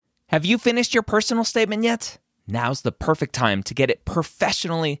Have you finished your personal statement yet? Now's the perfect time to get it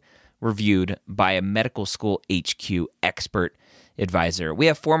professionally reviewed by a medical school HQ expert advisor. We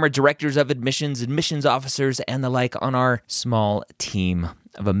have former directors of admissions, admissions officers, and the like on our small team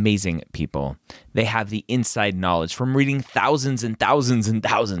of amazing people. They have the inside knowledge from reading thousands and thousands and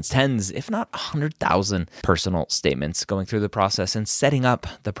thousands, tens, if not 100,000 personal statements, going through the process and setting up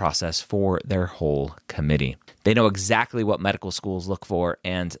the process for their whole committee. They know exactly what medical schools look for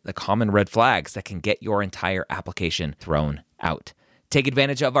and the common red flags that can get your entire application thrown out. Take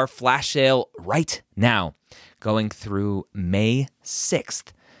advantage of our flash sale right now, going through May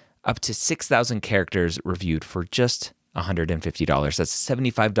 6th, up to 6,000 characters reviewed for just $150. That's a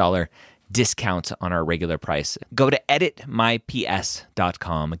 $75 discount on our regular price. Go to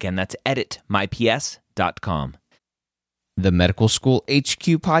editmyps.com. Again, that's editmyps.com. The Medical School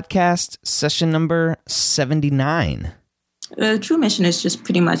HQ podcast, session number 79. The true mission is just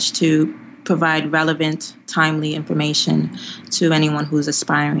pretty much to provide relevant, timely information to anyone who's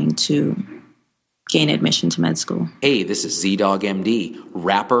aspiring to gain admission to med school. Hey, this is Z-Dog MD,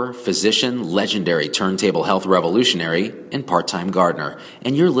 rapper, physician, legendary turntable health revolutionary, and part-time gardener.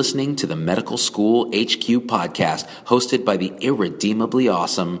 And you're listening to the Medical School HQ podcast, hosted by the irredeemably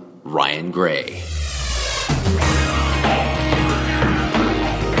awesome Ryan Gray.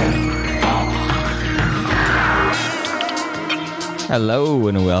 Hello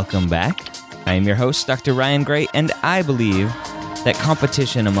and welcome back. I am your host, Dr. Ryan Gray, and I believe that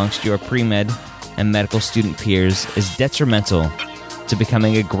competition amongst your pre-med and medical student peers is detrimental to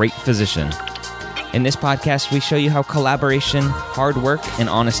becoming a great physician. In this podcast, we show you how collaboration, hard work, and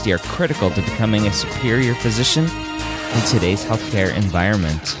honesty are critical to becoming a superior physician in today's healthcare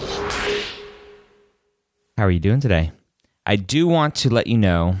environment. How are you doing today? I do want to let you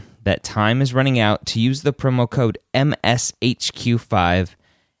know that time is running out to use the promo code MSHQ5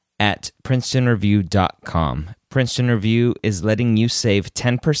 at PrincetonReview.com. Princeton Review is letting you save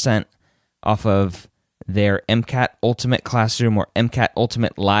 10% off of their MCAT Ultimate Classroom or MCAT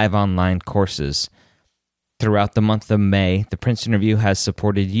Ultimate Live Online courses. Throughout the month of May, the Princeton Review has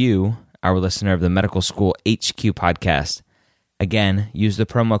supported you, our listener of the Medical School HQ podcast. Again, use the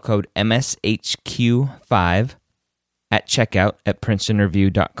promo code MSHQ5 at checkout at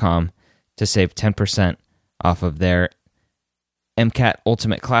PrincetonReview.com to save 10% off of their MCAT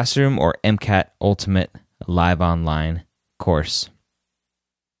Ultimate Classroom or MCAT Ultimate Live Online course.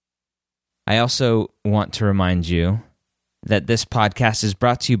 I also want to remind you that this podcast is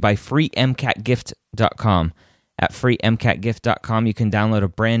brought to you by freemcatgift.com. At freemcatgift.com, you can download a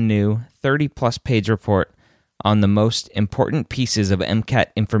brand new 30-plus page report on the most important pieces of MCAT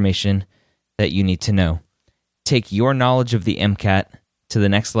information that you need to know. Take your knowledge of the MCAT to the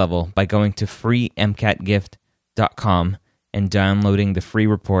next level by going to freemcatgift.com and downloading the free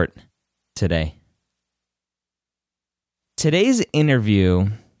report today. Today's interview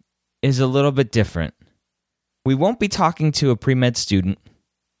is a little bit different. We won't be talking to a pre-med student.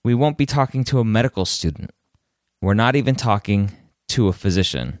 We won't be talking to a medical student. We're not even talking to a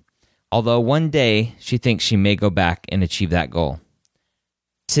physician, although one day she thinks she may go back and achieve that goal.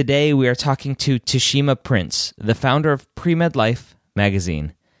 Today, we are talking to Tashima Prince, the founder of Premed Life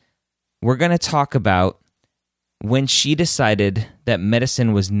magazine. We're going to talk about when she decided that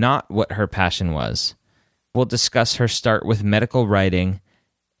medicine was not what her passion was. We'll discuss her start with medical writing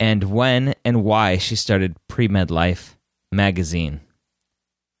and when and why she started Premed Life magazine.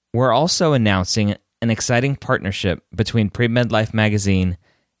 We're also announcing an exciting partnership between Premed Life magazine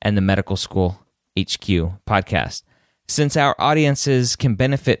and the Medical School HQ podcast. Since our audiences can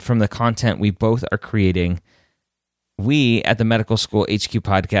benefit from the content we both are creating, we at the Medical School HQ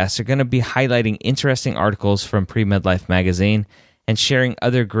podcast are going to be highlighting interesting articles from Premed Life magazine and sharing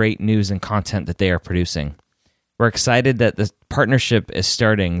other great news and content that they are producing. We're excited that the partnership is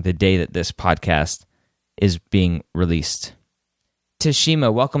starting the day that this podcast is being released.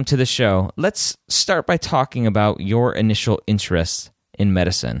 Tashima, welcome to the show. Let's start by talking about your initial interest in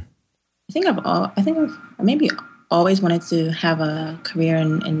medicine. I think I've maybe always wanted to have a career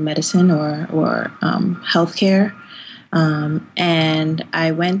in medicine or healthcare. And I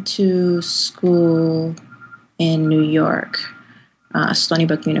went to school in New York, Stony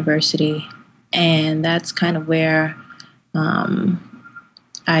Brook University. And that's kind of where I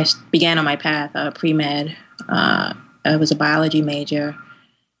began on my path, pre-med. I was a biology major.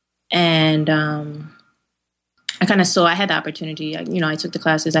 And I had the opportunity, I took the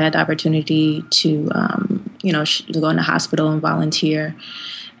classes. I had the opportunity to, to go in the hospital and volunteer.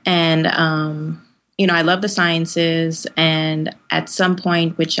 And, I love the sciences. And at some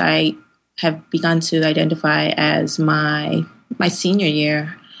point, which I have begun to identify as my senior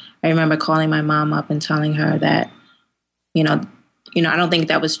year, I remember calling my mom up and telling her that, you know, I don't think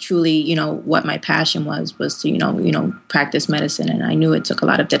that was truly, what my passion was to, practice medicine. And I knew it took a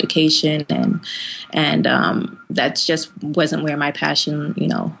lot of dedication and that just wasn't where my passion,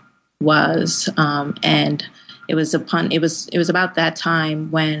 was. And it was about that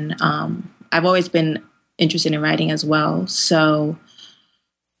time when I've always been interested in writing as well. So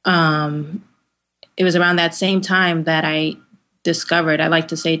it was around that same time that I discovered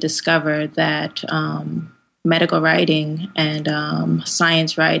that medical writing and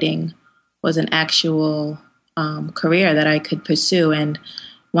science writing was an actual career that I could pursue. And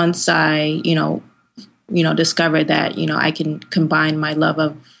once I, discovered that, I can combine my love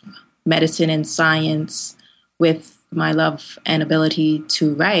of medicine and science with my love and ability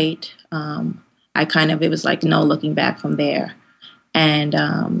to write, it was like no looking back from there. And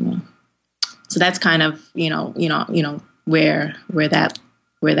so that's kind of, where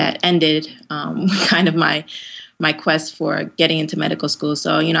that ended, kind of my quest for getting into medical school.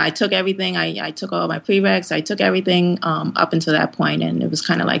 So, I took everything. I took all my prereqs. I took everything up until that point, and it was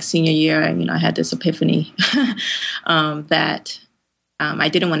kind of like senior year. And, I had this epiphany that I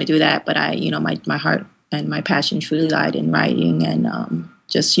didn't want to do that, but my heart and my passion truly lied in writing and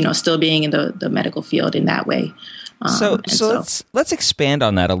just, still being in the medical field in that way. So let's expand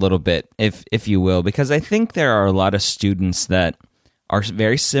on that a little bit, if you will, because I think there are a lot of students that are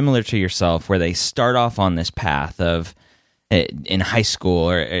very similar to yourself, where they start off on this path of in high school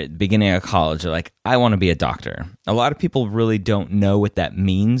or at beginning of college, they're like, I want to be a doctor. A lot of people really don't know what that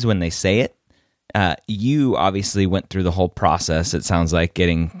means when they say it. You obviously went through the whole process. It sounds like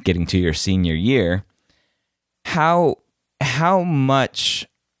getting to your senior year. How much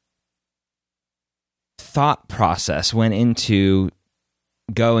thought process went into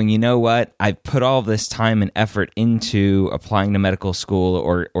going, you know what, I've put all this time and effort into applying to medical school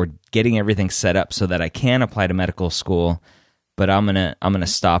or getting everything set up so that I can apply to medical school, but I'm gonna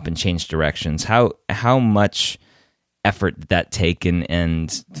stop and change directions. How much effort did that take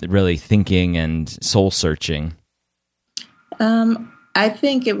and really thinking and soul searching? I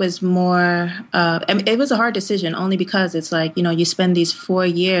think it was more, it was a hard decision only because it's like, you spend these 4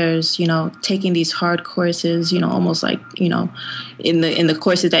 years, taking these hard courses, almost like, in the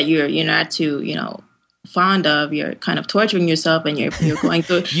courses that you're not too, fond of, you're kind of torturing yourself and you're going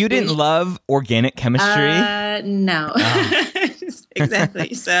through. You didn't love organic chemistry? No. Oh.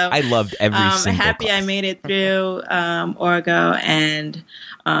 Exactly. So I loved every single happy class. I made it through Orgo, and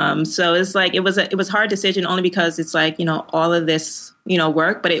so it's like it was a hard decision only because it's like all of this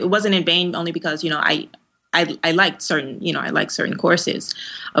work, but it wasn't in vain only because I liked certain courses,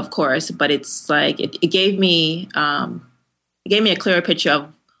 of course, but it's like it gave me a clearer picture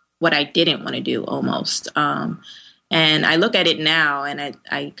of what I didn't want to do almost, and I look at it now and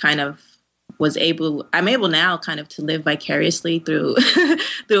I kind of I'm able now kind of to live vicariously through,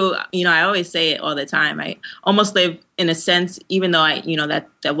 I always say it all the time. I almost live in a sense, even though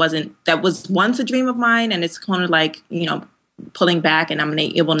that was once a dream of mine, and it's kind of like, pulling back, and I'm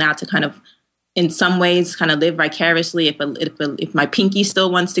able now to kind of, in some ways, kind of live vicariously. If my pinky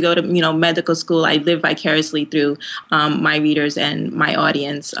still wants to go to medical school, I live vicariously through my readers and my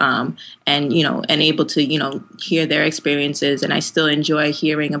audience, and able to hear their experiences. And I still enjoy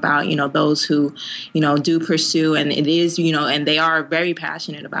hearing about those who do pursue, and it is and they are very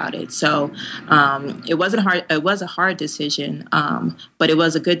passionate about it. So it wasn't hard. It was a hard decision, but it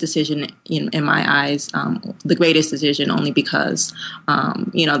was a good decision in my eyes. The greatest decision only because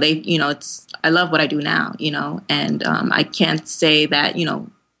it's. I love what I do now, and I can't say that,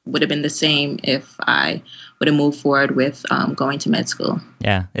 would have been the same if I would have moved forward with going to med school.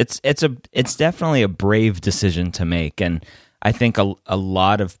 Yeah, it's definitely a brave decision to make. And I think a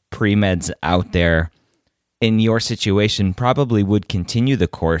lot of pre-meds out there in your situation probably would continue the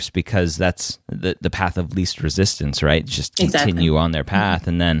course because that's the path of least resistance, right? Just continue on their path. Mm-hmm.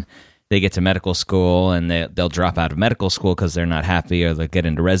 And then they get to medical school and they'll drop out of medical school because they're not happy, or they'll get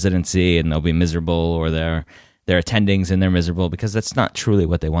into residency and they'll be miserable, or they're attendings and they're miserable because that's not truly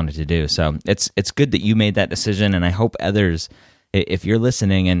what they wanted to do. So it's good that you made that decision, and I hope others, if you're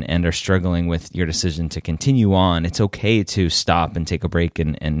listening and are struggling with your decision to continue on, it's okay to stop and take a break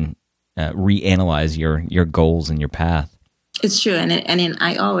and reanalyze your goals and your path. It's true, and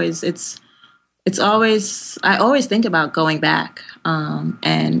I always I always think about going back,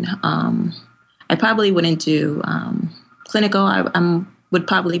 and I probably wouldn't do clinical. I would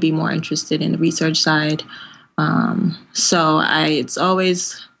probably be more interested in the research side. So it's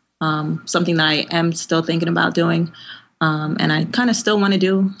always something that I am still thinking about doing. And I kind of still want to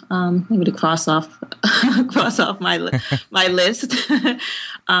do maybe to cross off my list.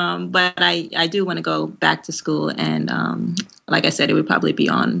 But I do want to go back to school, and like I said, it would probably be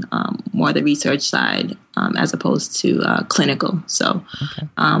on more the research side as opposed to clinical. So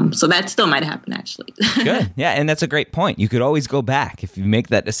so that still might happen, actually. Good. Yeah, and that's a great point. You could always go back. If you make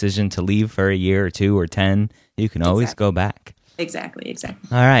that decision to leave for a year or 2 or 10, you can always go back. Exactly.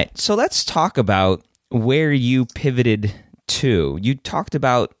 All right. So let's talk about where you pivoted to. You talked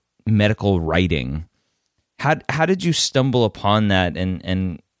about medical writing. How did you stumble upon that,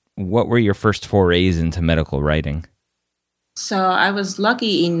 and what were your first forays into medical writing? So I was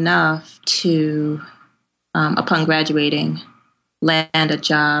lucky enough to, upon graduating, land a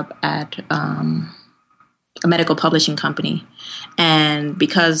job at a medical publishing company. And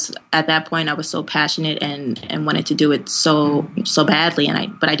because at that point I was so passionate and wanted to do it so badly,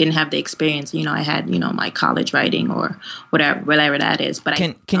 but I didn't have the experience. I had my college writing or whatever that is. But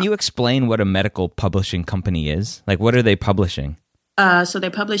can you explain what a medical publishing company is? Like, what are they publishing? So they're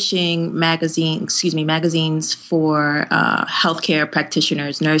publishing magazines for healthcare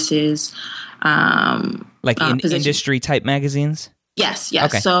practitioners, nurses, like industry type magazines. Yes.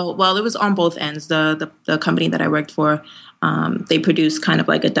 Okay. So, it was on both ends. The company that I worked for, they produced kind of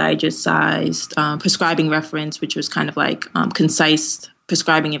like a digest-sized prescribing reference, which was kind of like concise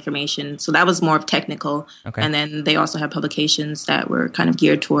prescribing information. So that was more of technical. Okay. And then they also had publications that were kind of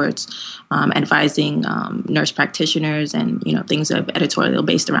geared towards advising nurse practitioners and things of editorial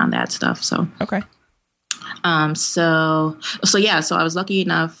based around that stuff. So okay. So I was lucky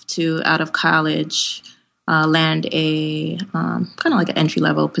enough to, out of college, land a kind of like an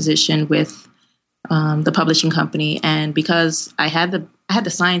entry-level position with the publishing company. And because I had the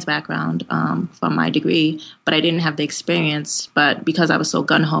science background from my degree, but I didn't have the experience. But because I was so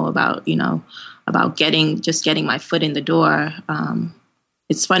gung-ho about getting my foot in the door,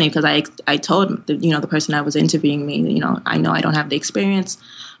 it's funny because I told the person that was interviewing me, I know I don't have the experience,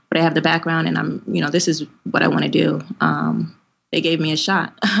 but I have the background, and this is what I want to do. They gave me a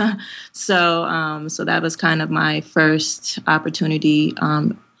shot. So that was kind of my first opportunity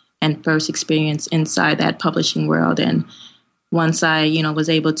and first experience inside that publishing world. And once I, was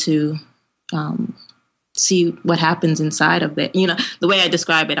able to see what happens inside of it, the way I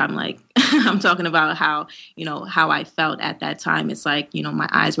describe it, I'm like, I'm talking about how I felt at that time. It's like, my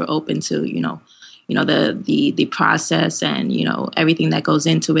eyes were open to, the process and, everything that goes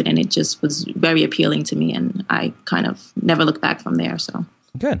into it. And it just was very appealing to me. And I kind of never looked back from there. So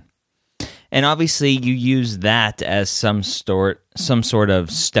good. And obviously you use that as some sort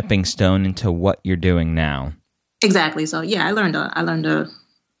of stepping stone into what you're doing now. Exactly. So yeah, I learned a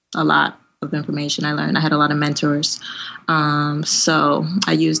lot of information. I had a lot of mentors. So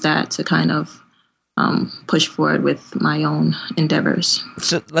I used that to kind of push forward with my own endeavors.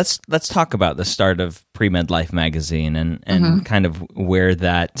 So let's talk about the start of Premed Life magazine and kind of where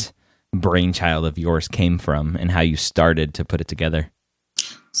that brainchild of yours came from and how you started to put it together.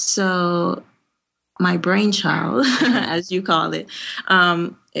 So my brainchild, as you call it,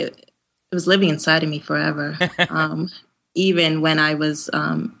 it was living inside of me forever, even when I was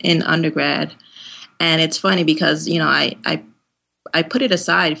in undergrad. And it's funny because, I put it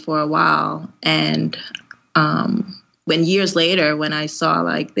aside for a while, and when years later, when I saw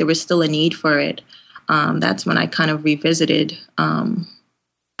like there was still a need for it, that's when I kind of revisited kind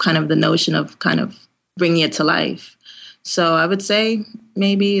of the notion of kind of bringing it to life. So I would say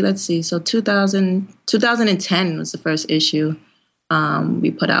maybe, let's see, so 2010 was the first issue we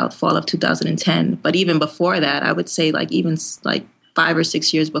put out, fall of 2010. But even before that, I would say like even like 5 or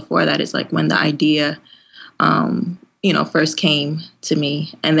 6 years before that is like when the idea first came to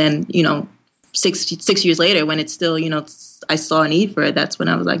me. And then, 6 years later, when it's still, I saw a need for it, that's when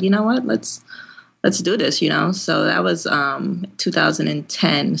I was like, you know what, let's do this, So that was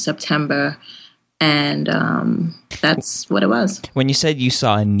 2010, September. And that's what it was. When you said you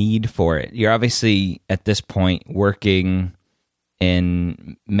saw a need for it, you're obviously at this point working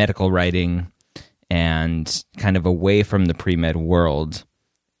in medical writing and kind of away from the pre-med world.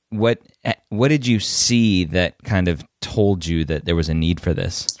 What did you see that kind of told you that there was a need for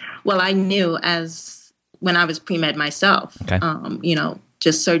this? Well, I knew when I was pre-med myself, okay.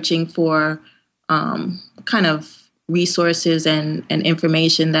 Just searching for kind of resources and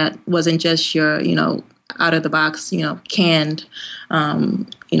information that wasn't just your, out of the box, canned, kind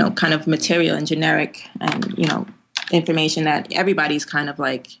of material and generic and, information that everybody's kind of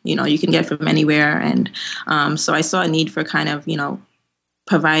like, you can get from anywhere. And so I saw a need for kind of,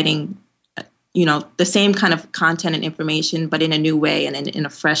 providing the same kind of content and information, but in a new way and in a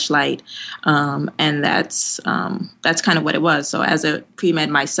fresh light. And that's kind of what it was. So as a pre-med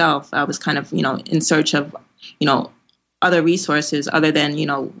myself, I was kind of, in search of, other resources other than,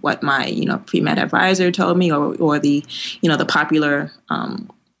 what my, pre-med advisor told me or the, the popular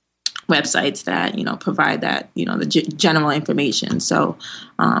websites that, provide that, the general information. So,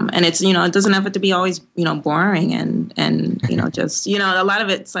 and it's, it doesn't have to be always, boring and, just, a lot of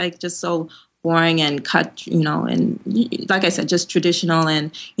it's like just so boring and cut, and like I said, just traditional.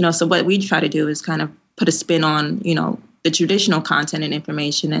 And, so what we try to do is kind of put a spin on, the traditional content and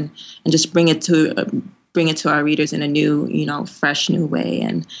information and just bring it to our readers in a new, fresh new way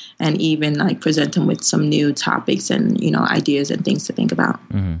and even like present them with some new topics and, ideas and things to think about.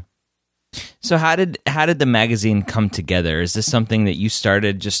 Mm-hmm. So how did the magazine come together? Is this something that you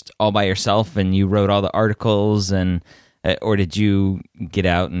started just all by yourself and you wrote all the articles or did you get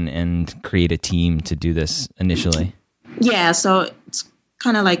out and create a team to do this initially? Yeah, so it's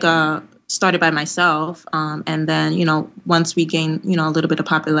kind of like started by myself. And then, once we gained, a little bit of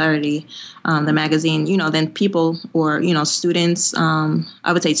popularity, the magazine, then people or, students,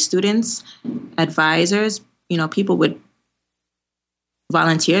 I would say students, advisors, people would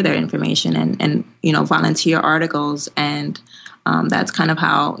volunteer their information and volunteer articles. And that's kind of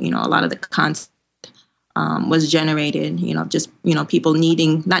how, a lot of the content was generated, just, people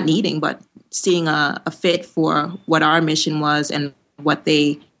not needing, but seeing a fit for what our mission was and what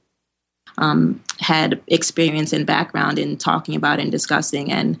they had experience and background in talking about and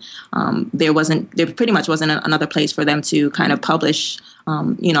discussing. And there pretty much wasn't another place for them to kind of publish,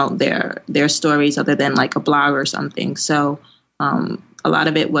 their stories other than like a blog or something. So a lot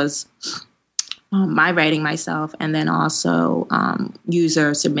of it was my writing myself and then also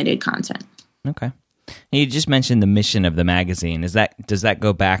user submitted content. Okay. You just mentioned the mission of the magazine. Does that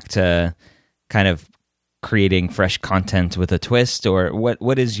go back to kind of creating fresh content with a twist, or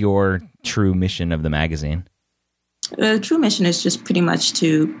what is your true mission of the magazine? The true mission is just pretty much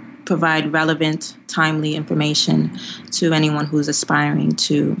to provide relevant, timely information to anyone who's aspiring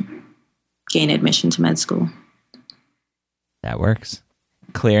to gain admission to med school. That works.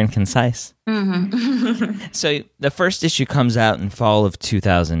 Clear and concise. Mm-hmm. So the first issue comes out in fall of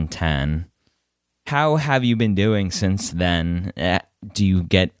 2010. How have you been doing since then? Do you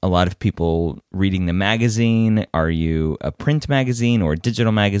get a lot of people reading the magazine? Are you a print magazine or a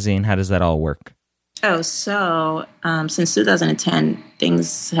digital magazine? How does that all work? So since 2010,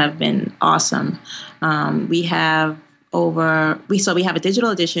 things have been awesome. We have we have a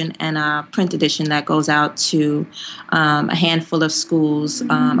digital edition and a print edition that goes out to a handful of schools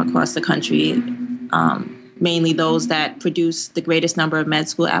across the country. Mainly those that produce the greatest number of med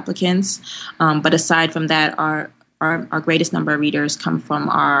school applicants. But aside from that, our greatest number of readers come from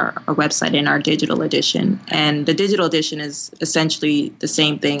our website and our digital edition. And the digital edition is essentially the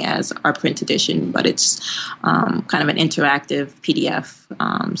same thing as our print edition, but it's kind of an interactive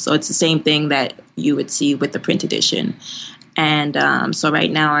PDF. So it's the same thing that you would see with the print edition. And so right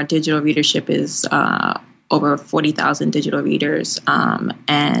now our digital readership is over 40,000 digital readers.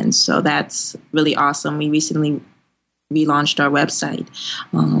 And so that's really awesome. We recently relaunched our website,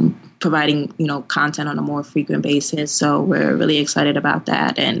 providing, content on a more frequent basis. So we're really excited about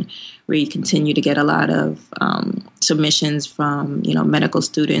that. And we continue to get a lot of submissions from, medical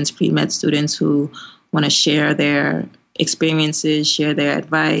students, pre-med students who want to share their experiences, share their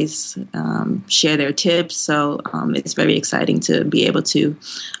advice, share their tips. So it's very exciting to be able to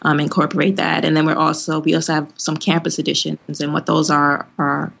incorporate that. And then we also have some campus editions, and what those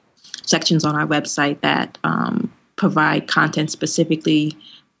are sections on our website that provide content specifically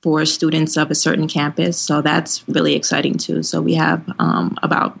for students of a certain campus. So that's really exciting too. So we have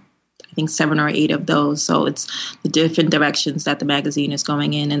about, I think, 7 or 8 of those. So it's the different directions that the magazine is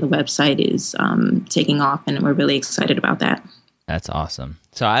going in and the website is taking off. And we're really excited about that. That's awesome.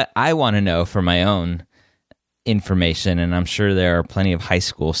 So I want to know for my own information, and I'm sure there are plenty of high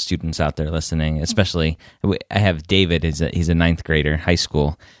school students out there listening, especially I have David, he's a 9th grader, high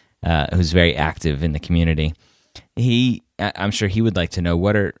school, who's very active in the community. I'm sure he would like to know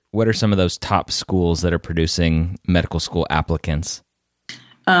what are some of those top schools that are producing medical school applicants?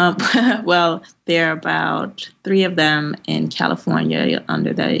 Well, there are about 3 of them in California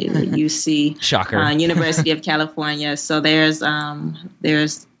under the UC, Shocker. University of California. So there's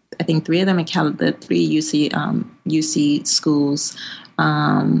I think 3 of them in the 3 UC schools.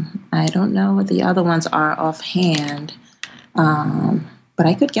 I don't know what the other ones are offhand, but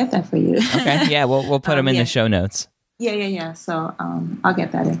I could get that for you. Okay, yeah, we'll put them in the show notes. Yeah. So I'll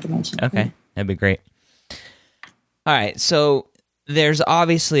get that information. Okay, that'd be great. All right, so there's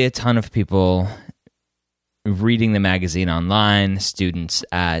obviously a ton of people reading the magazine online, students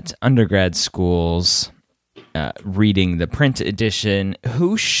at undergrad schools reading the print edition.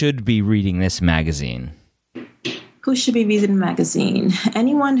 Who should be reading this magazine? Who should be reading the magazine?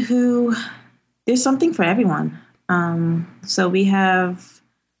 Anyone who... There's something for everyone. So we have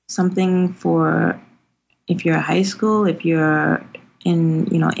something for if you're a high school, if you're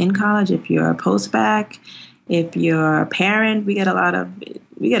in college, if you're a post-bac, if you're a parent. We get a lot of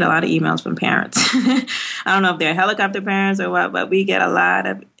emails from parents. I don't know if they're helicopter parents or what, but we get a lot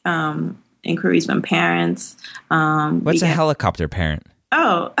of inquiries from parents. What's a helicopter parent?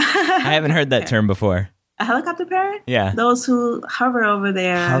 Oh, I haven't heard that term before. A helicopter parent? Yeah, those who hover over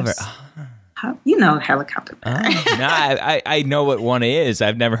their helicopter parent. No, I know what one is.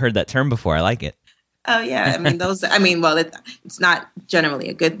 I've never heard that term before. I like it. Oh yeah, it's not generally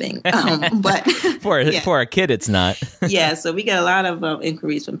a good thing, but for a kid, it's not. Yeah, so we get a lot of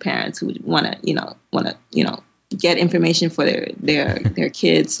inquiries from parents who want to get information for their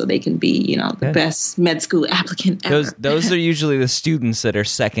kids so they can be the best med school applicant ever. Those are usually the students that are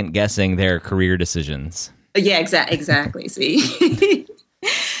second guessing their career decisions. Yeah, exactly. See.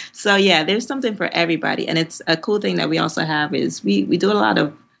 So yeah, there's something for everybody, and it's a cool thing that we also have is we do a lot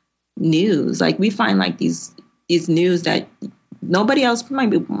of news. Like we find like these news that nobody else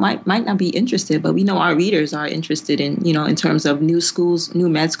might not be interested, but we know our readers are interested in, in terms of new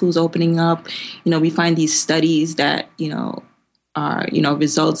med schools opening up. We find these studies that, are,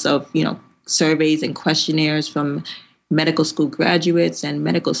 results of, surveys and questionnaires from medical school graduates and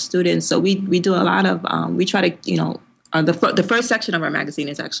medical students. So we do a lot of, we try to, the first section of our magazine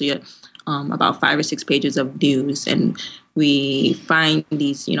is actually about 5 or 6 pages of news, and we find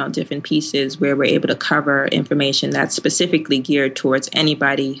these different pieces where we're able to cover information that's specifically geared towards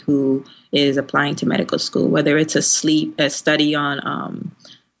anybody who is applying to medical school, whether it's a study on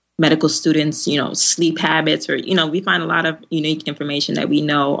medical students sleep habits, or we find a lot of unique information that we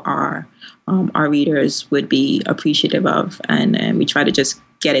know our readers would be appreciative of, and we try to just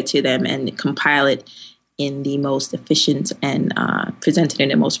get it to them and compile it in the most efficient and presented in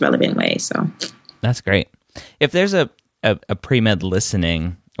the most relevant way. So that's great. If there's a pre-med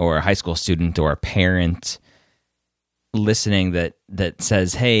listening, or a high school student or a parent listening that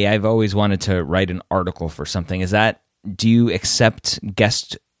says, hey, I've always wanted to write an article for something, do you accept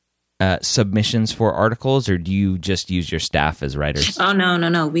guest submissions for articles, or do you just use your staff as writers? Oh,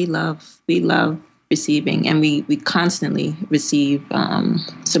 no. We love receiving, and we constantly receive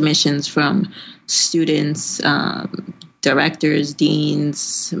submissions from students, directors,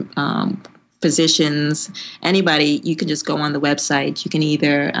 deans, physicians, anybody. You can just go on the website. You can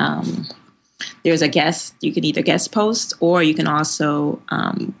either you can either guest post, or you can also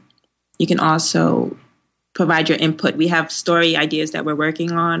provide your input. We have story ideas that we're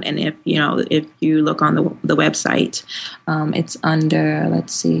working on, and if you look on the website, it's under,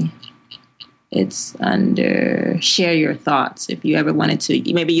 let's see. It's under share your thoughts. If you ever wanted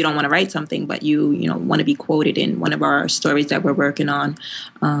to, maybe you don't want to write something, but you want to be quoted in one of our stories that we're working on.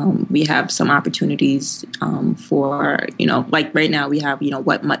 We have some opportunities for, like right now we have,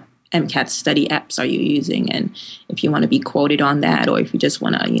 what MCAT study apps are you using? And if you want to be quoted on that, or if you just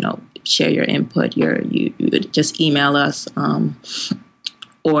want to, share your input, you would just email us.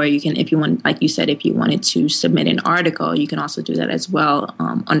 Or you can, if you want, like you said, if you wanted to submit an article, you can also do that as well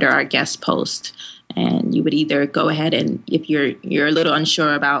under our guest post. And you would either go ahead and, if you're a little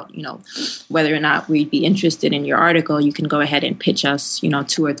unsure about, whether or not we'd be interested in your article, you can go ahead and pitch us,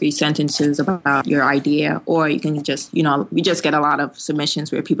 2 or 3 sentences about your idea. Or you can just, we just get a lot of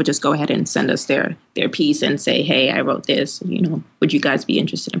submissions where people just go ahead and send us their piece and say, hey, I wrote this, would you guys be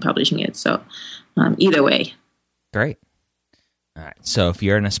interested in publishing it? So either way. Great. All right. So if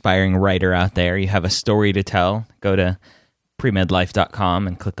you're an aspiring writer out there, you have a story to tell, go to premedlife.com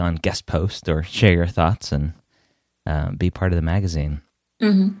and click on guest post or share your thoughts and be part of the magazine.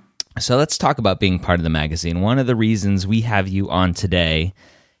 Mm-hmm. So let's talk about being part of the magazine. One of the reasons we have you on today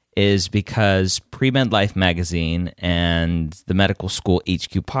is because Premed Life magazine and the Medical School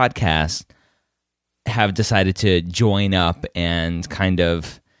HQ podcast have decided to join up and kind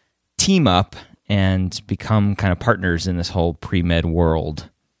of team up and become kind of partners in this whole pre-med world.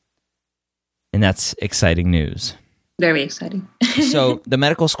 And that's exciting news. Very exciting. So the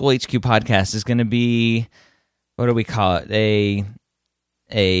Medical School HQ podcast is going to be, what do we call it? I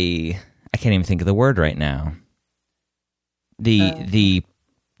can't even think of the word right now. The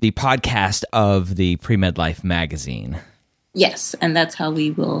podcast of the Premed Life magazine. Yes, and that's how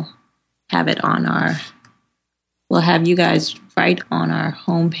we will have it on we'll have you guys right on our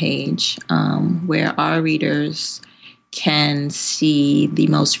homepage, where our readers can see the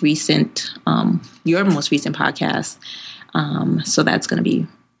most recent, your most recent podcast. So that's going to be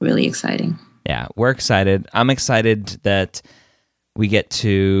really exciting. Yeah, we're excited. I'm excited that we get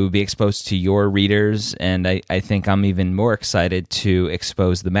to be exposed to your readers, and I think I'm even more excited to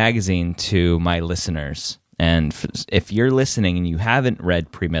expose the magazine to my listeners. And if you're listening and you haven't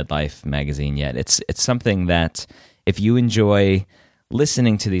read Premed Life magazine yet, it's something that if you enjoy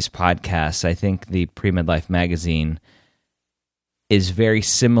listening to these podcasts, I think the Premed Life magazine is very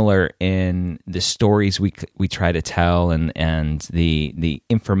similar in the stories we try to tell and the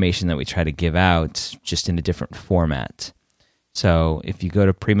information that we try to give out, just in a different format. So if you go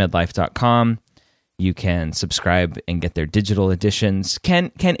to premedlife.com, you can subscribe and get their digital editions.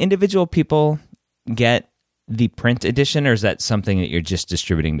 Can individual people get the print edition, or is that something that you're just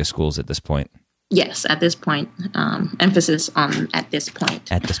distributing to schools at this point? Yes, at this point. Emphasis on at this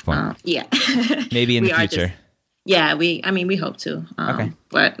point. At this point. Yeah. Maybe in the future. We hope to. Okay.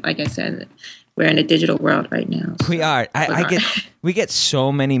 But like I said, we're in a digital world right now. So we are. We get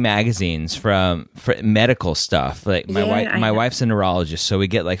so many magazines for medical stuff. Like my wife's a neurologist, so we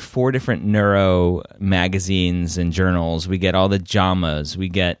get like 4 different neuro magazines and journals. We get all the JAMAs. We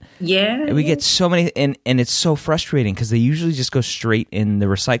get so many, and it's so frustrating because they usually just go straight in the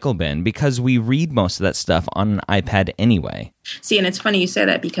recycle bin because we read most of that stuff on an iPad anyway. See, and it's funny you say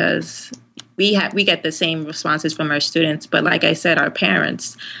that because we get the same responses from our students, but like I said, our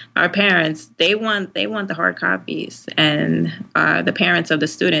parents, they want the hard copies, and the parents of the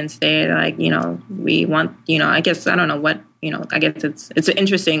students, they're like, we want, I guess, I don't know what, I guess it's an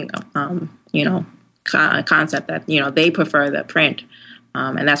interesting, concept that, they prefer the print.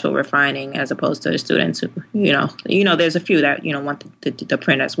 And that's what we're finding, as opposed to the students who, there's a few that, want the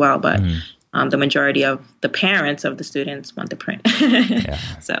print as well, but the majority of the parents of the students want the print. Yeah.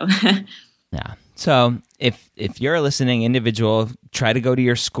 So. Yeah. So if you're a listening individual, try to go to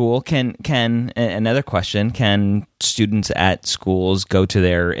your school. Another question, can students at schools go to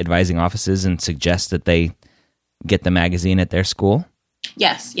their advising offices and suggest that they get the magazine at their school?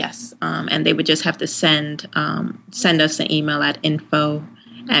 Yes. And they would just have to send us an email at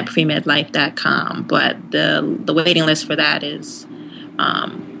info@premedlife.com. But the waiting list for that is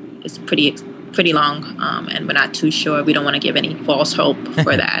pretty long, and we're not too sure. We don't want to give any false hope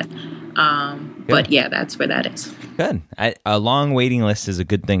for that. But yeah, that's where that is. Good. A long waiting list is a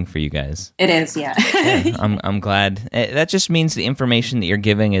good thing for you guys. It is, yeah. Yeah, I'm glad. That just means the information that you're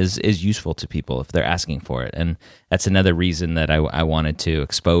giving is useful to people if they're asking for it, and that's another reason that I wanted to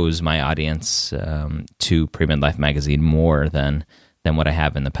expose my audience to Premed Life magazine more than what I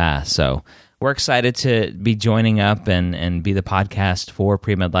have in the past. So we're excited to be joining up and be the podcast for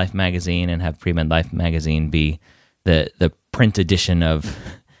Premed Life magazine, and have Premed Life magazine be the print edition of,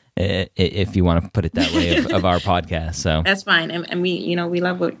 if you want to put it that way, of our podcast. So that's fine. And we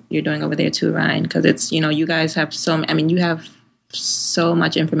love what you're doing over there too, Ryan, because it's, you guys have you have so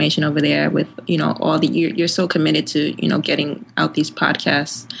much information over there with, you're so committed to, getting out these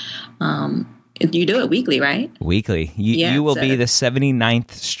podcasts. You do it weekly, right? Weekly. You will be the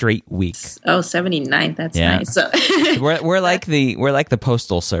 79th straight week. Oh, 79th. That's nice. So we're like the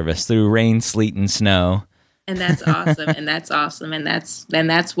postal service through rain, sleet, and snow. And that's awesome. And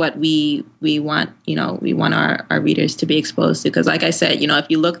that's what we want, we want our readers to be exposed to. Because like I said, if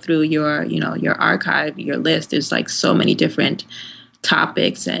you look through your archive, your list, there's like so many different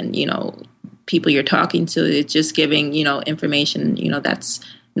topics and, people you're talking to. It's just giving, information, that's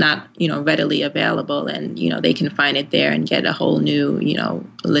not, readily available. And, they can find it there and get a whole new,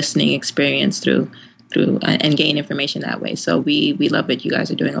 listening experience through and gain information that way. So we love what you guys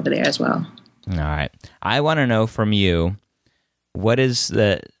are doing over there as well. All right. I want to know from you, what is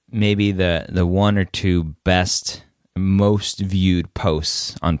maybe the 1 or 2 best, most viewed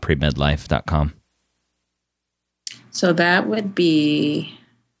posts on premedlife.com? So that would be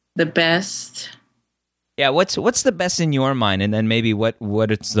the best. Yeah, what's the best in your mind, and then maybe what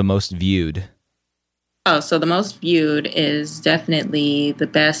it's the most viewed? Oh, so the most viewed is definitely the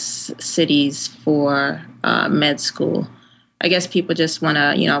best cities for med school. I guess people just want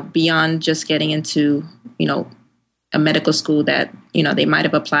to, beyond just getting into, a medical school that, they might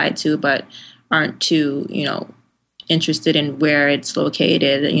have applied to, but aren't too, interested in where it's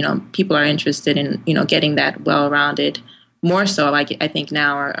located. People are interested in, getting that well-rounded, more so, like I think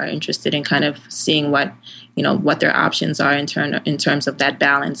now are interested in kind of seeing what their options are in terms of that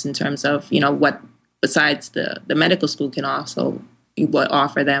balance, in terms of, what besides the medical school can also what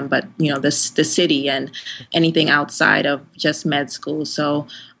offer them, but the city and anything outside of just med school. So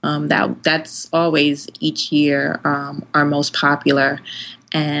that's always each year our most popular.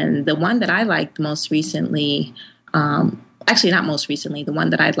 And the one that I liked most recently Actually, not most recently. The one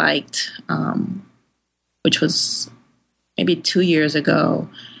that I liked, which was maybe 2 years ago.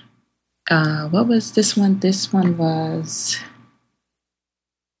 What was this one? This one was,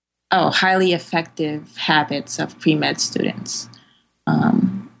 Highly Effective Habits of Pre-Med Students.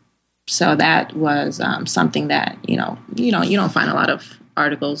 So that was something that, you don't find a lot of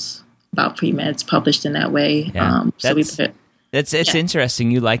articles about pre-meds published in that way. Yeah. It's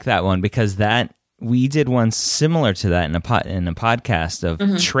interesting. You like that one because we did one similar to that in a podcast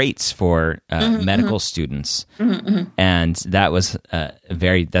of traits for medical students, and that was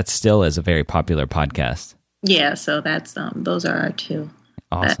that still is a very popular podcast. Yeah, so that's those are our two.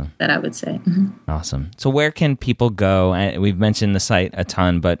 Awesome. That I would say. Awesome. So where can people go? We've mentioned the site a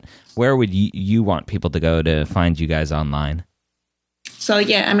ton, but where would you want people to go to find you guys online? So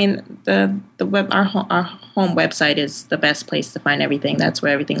yeah, I mean the web our home website is the best place to find everything. That's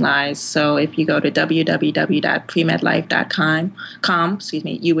where everything lies. So if you go to www.premedlife.com,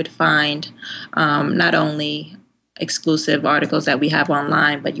 you would find not only exclusive articles that we have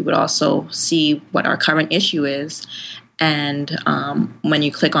online, but you would also see what our current issue is. And when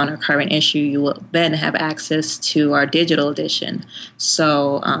you click on our current issue, you will then have access to our digital edition.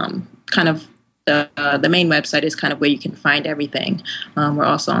 So kind of the main website is kind of where you can find everything. We're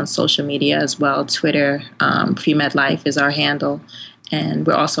also on social media as well. Twitter, Premed Life is our handle. And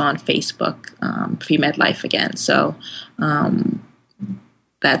we're also on Facebook, Premed Life again. So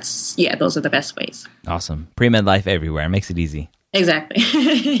those are the best ways. Awesome. Premed Life everywhere. Makes it easy. Exactly.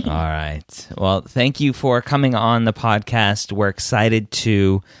 All right. Well, thank you for coming on the podcast. We're excited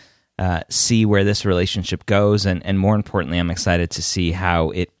to see where this relationship goes. And more importantly, I'm excited to see how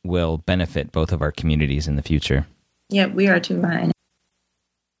it will benefit both of our communities in the future. Yeah, we are too, Ryan.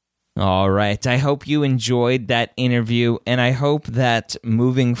 All right. I hope you enjoyed that interview. And I hope that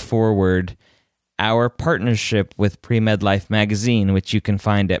moving forward, our partnership with Premed Life magazine, which you can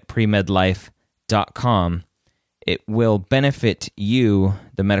find at premedlife.com, it will benefit you,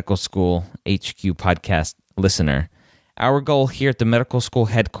 the Medical School HQ podcast listener. Our goal here at the Medical School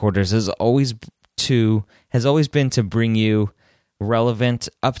headquarters has always been to bring you relevant,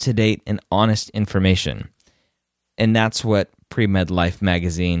 up-to-date, and honest information. And that's what Premed Life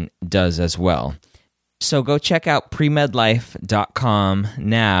magazine does as well. So go check out premedlife.com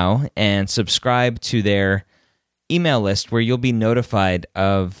now and subscribe to their email list where you'll be notified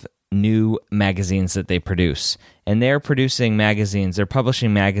of new magazines that they produce. And they're publishing magazines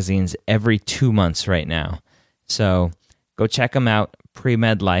every 2 months right now. So go check them out,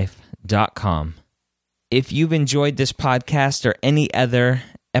 premedlife.com. If you've enjoyed this podcast or any other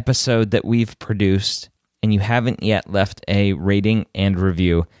episode that we've produced and you haven't yet left a rating and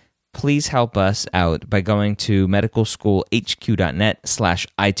review, please help us out by going to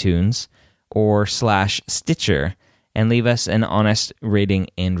medicalschoolhq.net/iTunes or /Stitcher and leave us an honest rating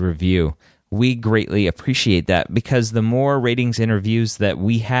and review. We greatly appreciate that because the more ratings and reviews that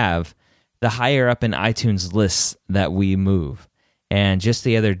we have, the higher up in iTunes lists that we move. And just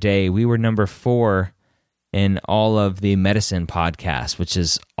the other day, we were number 4 in all of the medicine podcasts, which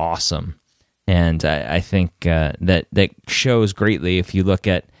is awesome. And I think that shows greatly if you look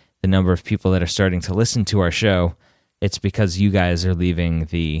at the number of people that are starting to listen to our show. It's because you guys are leaving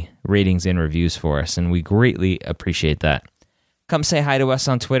the ratings and reviews for us, and we greatly appreciate that. Come say hi to us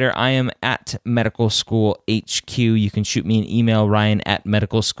on Twitter. I am at Medical School HQ. You can shoot me an email, Ryan at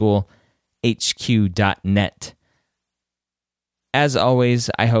medicalschoolhq.net. As always,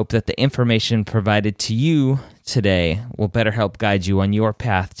 I hope that the information provided to you today will better help guide you on your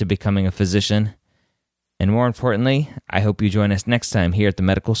path to becoming a physician. And more importantly, I hope you join us next time here at the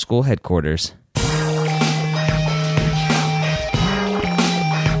Medical School headquarters.